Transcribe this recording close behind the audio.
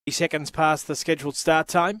Seconds past the scheduled start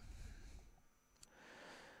time.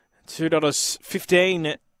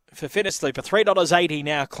 $2.15 for Fitness Looper. $3.80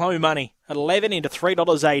 now. Clo Money at 11 into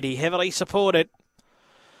 $3.80. Heavily supported.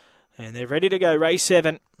 And they're ready to go. Race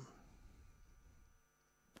 7.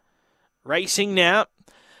 Racing now.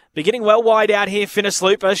 Beginning well wide out here, Fitness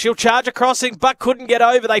Looper. She'll charge a crossing, but couldn't get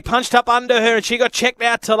over. They punched up under her, and she got checked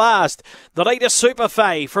out to last. The leader, Super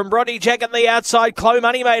Fay. From Bronte Jack on the outside, Clo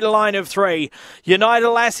Money made a line of 3. United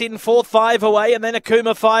Lass in 4th, 5 away, and then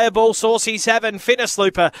Akuma Fireball, Saucy 7. Fitness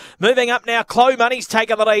Looper moving up now. Clo Money's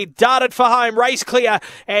taken the lead. Darted for home. Race clear,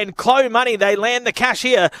 and Clo Money, they land the cash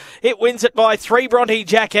here. It wins it by 3, Bronte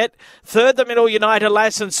Jacket. 3rd, the middle, United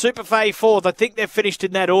Lass, and Super Fay 4th. I think they've finished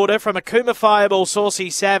in that order. From Akuma Fireball, Saucy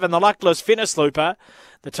 7. And the luckless Fitness Looper.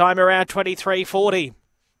 The time around 23:40.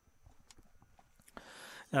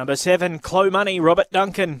 Number 7, Clo Money, Robert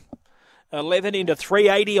Duncan. 11 into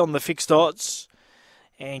 380 on the fixed odds.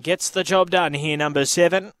 And gets the job done here, number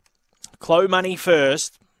 7. Clo Money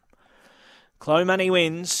first. Clo Money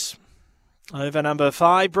wins over number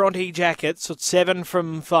 5, Bronte Jackets at 7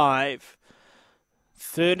 from 5.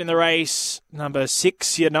 3rd in the race, number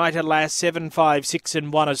 6, United Lass, 7, 5, 6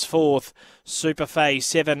 and 1 is 4th. Super Fay,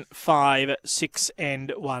 7, 5, 6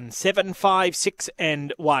 and 1. 7, 5, 6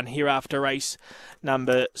 and 1 here after race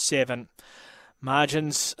number 7.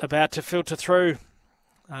 Margins about to filter through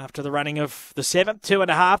after the running of the 7th.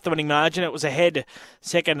 2.5, the winning margin. It was ahead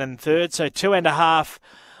 2nd and 3rd, so 2.5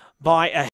 by a